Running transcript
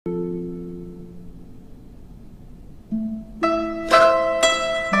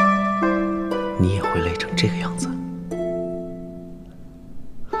这个样子。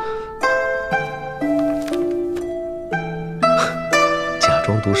假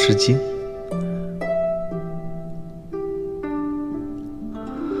装读诗经。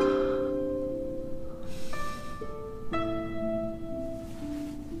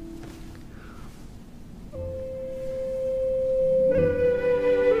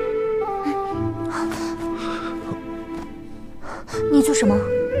你做什么？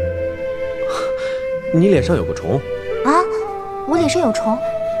你脸上有个虫。啊？我脸上有虫？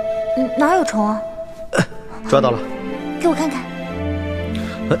哪有虫啊？抓到了。给我看看。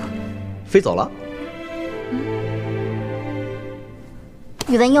飞走了。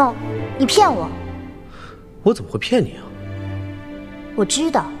宇文邕，你骗我！我怎么会骗你啊？我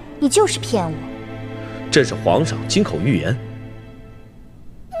知道你就是骗我。朕是皇上金口玉言。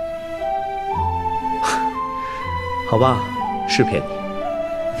好吧，是骗你。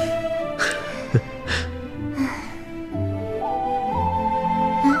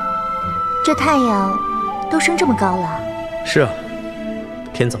这太阳都升这么高了。是啊，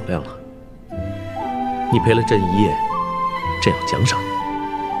天早亮了。你陪了朕一夜，朕要奖赏你。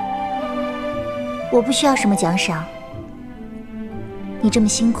我不需要什么奖赏。你这么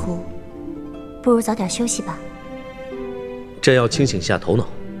辛苦，不如早点休息吧。朕要清醒下头脑，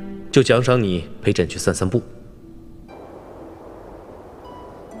就奖赏你陪朕去散散步。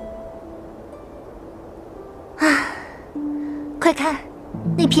啊，快看，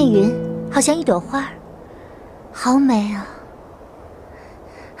那片云好像一朵花，好美啊！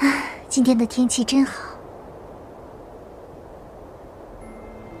啊，今天的天气真好。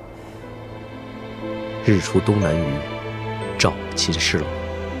日出东南隅，照秦氏楼。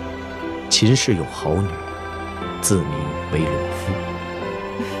秦氏有好女，自名为裸夫。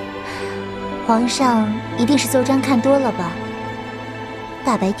皇上一定是奏章看多了吧？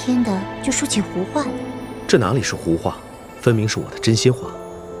大白天的就说起胡话来。这哪里是胡话，分明是我的真心话。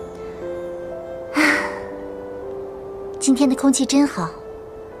今天的空气真好，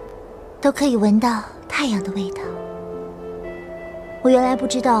都可以闻到太阳的味道。我原来不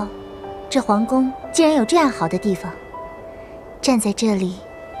知道，这皇宫竟然有这样好的地方，站在这里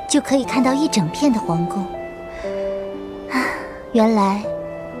就可以看到一整片的皇宫。啊，原来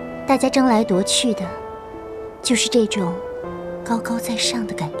大家争来夺去的，就是这种高高在上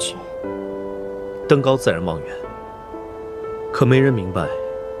的感觉。登高自然望远，可没人明白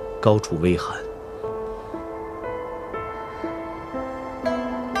高处微寒。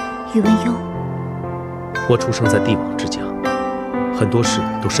宇文邕，我出生在帝王之家，很多事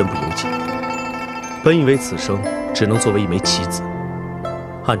都身不由己。本以为此生只能作为一枚棋子，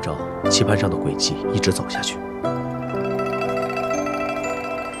按照棋盘上的轨迹一直走下去。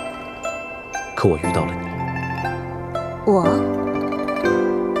可我遇到了你。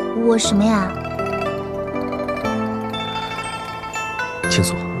我什么呀？青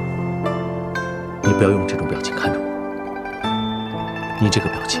锁，你不要用这种表情看着我。你这个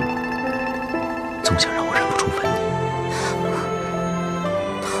表情，总想让我忍不住吻你。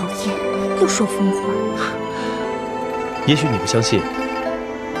讨厌，又说疯话。也许你不相信，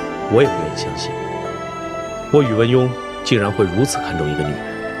我也不愿意相信，我宇文邕竟然会如此看重一个女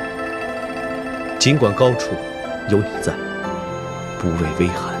人。尽管高处有你在，不畏微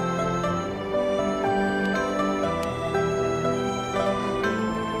寒。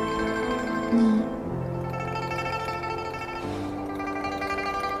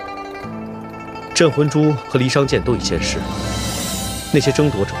镇魂珠和离殤剑都已现世，那些争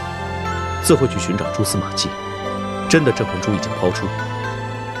夺者自会去寻找蛛丝马迹。真的镇魂珠已经抛出，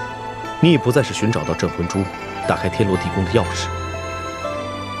你已不再是寻找到镇魂珠、打开天罗地宫的钥匙，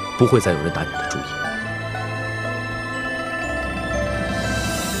不会再有人打你的主意。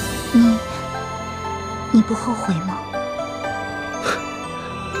你不后悔吗？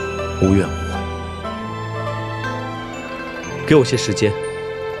无怨无悔。给我些时间。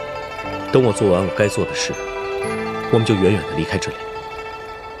等我做完我该做的事，我们就远远地离开这里。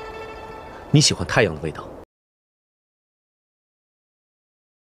你喜欢太阳的味道。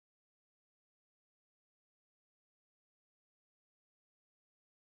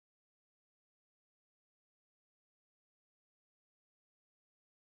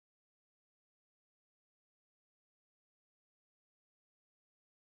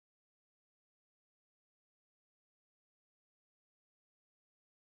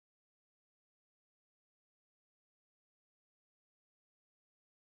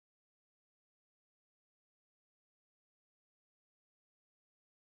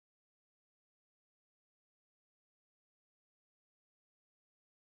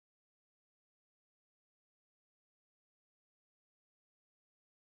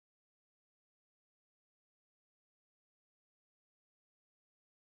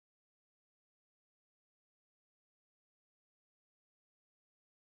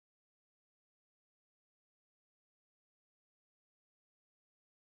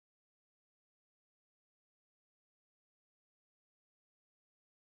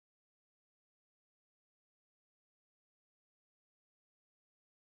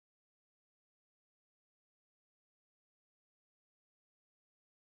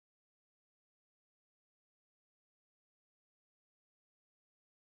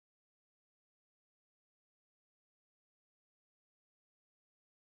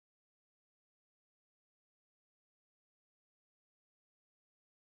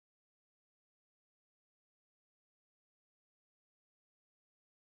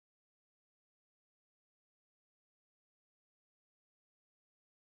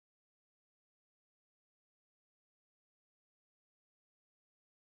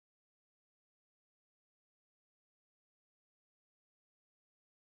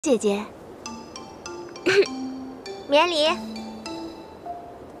姐姐，免礼。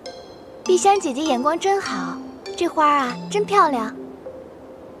碧香姐姐眼光真好，这花啊真漂亮。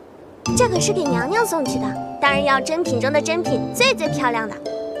这可是给娘娘送去的，当然要珍品中的珍品，最漂亮的。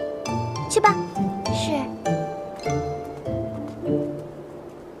去吧。是。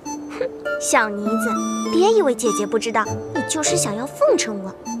哼，小妮子，别以为姐姐不知道，你就是想要奉承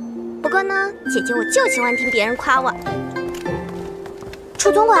我。不过呢，姐姐我就喜欢听别人夸我。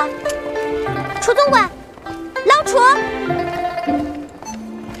楚总管，楚总管，老楚！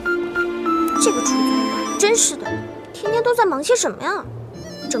这个楚总管真是的，天天都在忙些什么呀？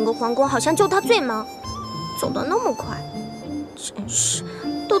整个皇宫好像就他最忙，走得那么快，真是，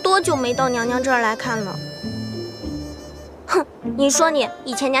都多久没到娘娘这儿来看了？哼，你说你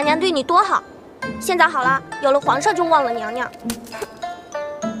以前娘娘对你多好，现在好了，有了皇上就忘了娘娘。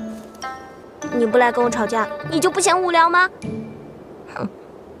你不来跟我吵架，你就不嫌无聊吗？哼！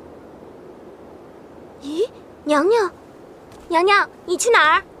咦，娘娘，娘娘，你去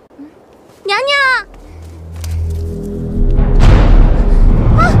哪儿？娘娘！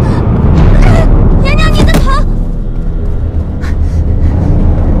啊！娘娘，你的头！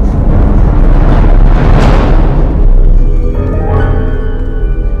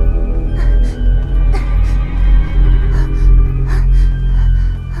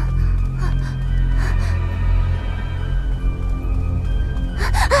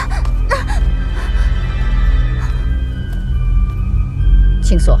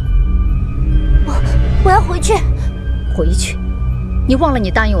青锁，我要回去。回去？你忘了你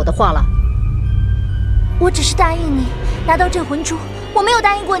答应我的话了？我只是答应你拿到镇魂珠，我没有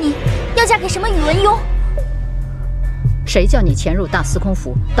答应过你要嫁给什么宇文邕。谁叫你潜入大司空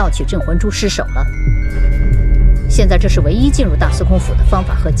府盗取镇魂珠失手了？现在这是唯一进入大司空府的方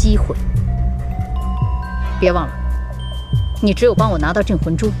法和机会。别忘了，你只有帮我拿到镇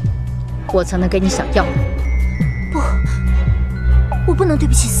魂珠，我才能给你想要的。不，我不能对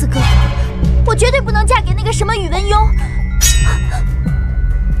不起四哥哥，我绝对不能嫁给那个什么宇文邕。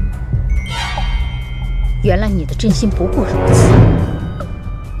原来你的真心不过如此。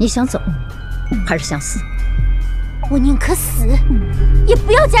你想走，还是想死？我宁可死，也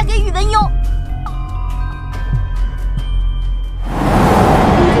不要嫁给宇文邕。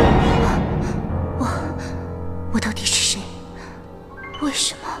我到底是谁？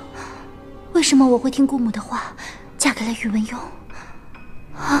为什么我会听姑母的话，嫁给了宇文邕？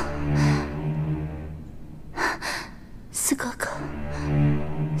啊！四哥哥，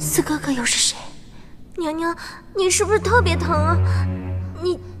四哥哥又是谁？娘娘，你是不是特别疼啊？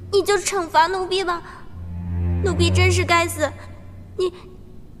你就惩罚奴婢吧，奴婢真是该死。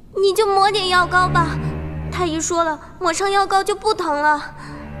你就抹点药膏吧，太医说了，抹上药膏就不疼了。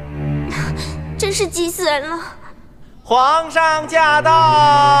真是急死人了！皇上驾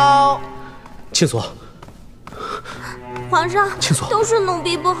到！青锁，皇上，青锁，都是奴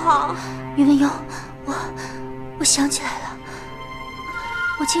婢不好。宇文邕，我想起来了，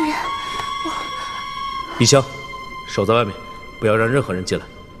我竟然李香，守在外面，不要让任何人进来。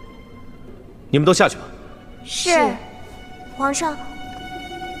你们都下去吧。是，皇上。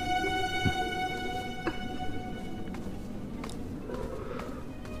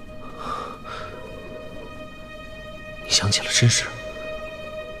你想起了真事？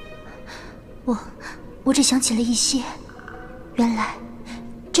我只想起了一些，原来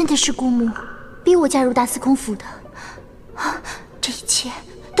真的是姑母逼我加入大司空府的，这一切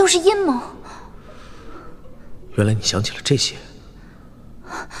都是阴谋。原来你想起了这些。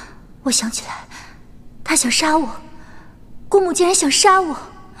我想起来，他想杀我，姑母竟然想杀我，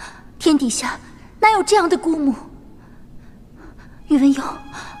天底下哪有这样的姑母？宇文邕，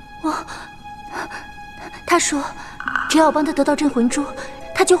他说，只要我帮他得到镇魂珠，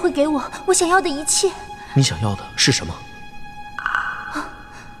他就会给我想要的一切。你想要的是什么？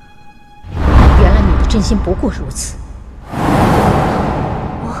原来你的真心不过如此。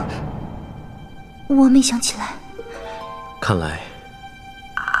我没想起来。看来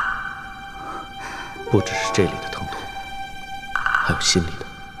不只是这里的疼痛，还有心里的。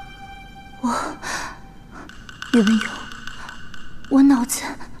宇文邕，我脑子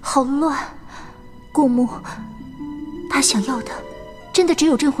好乱。姑母，她想要的真的只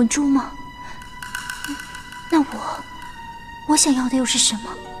有镇魂珠吗？那我想要的又是什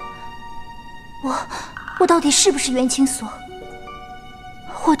么？我到底是不是元清锁？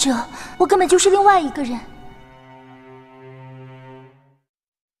或者我根本就是另外一个人？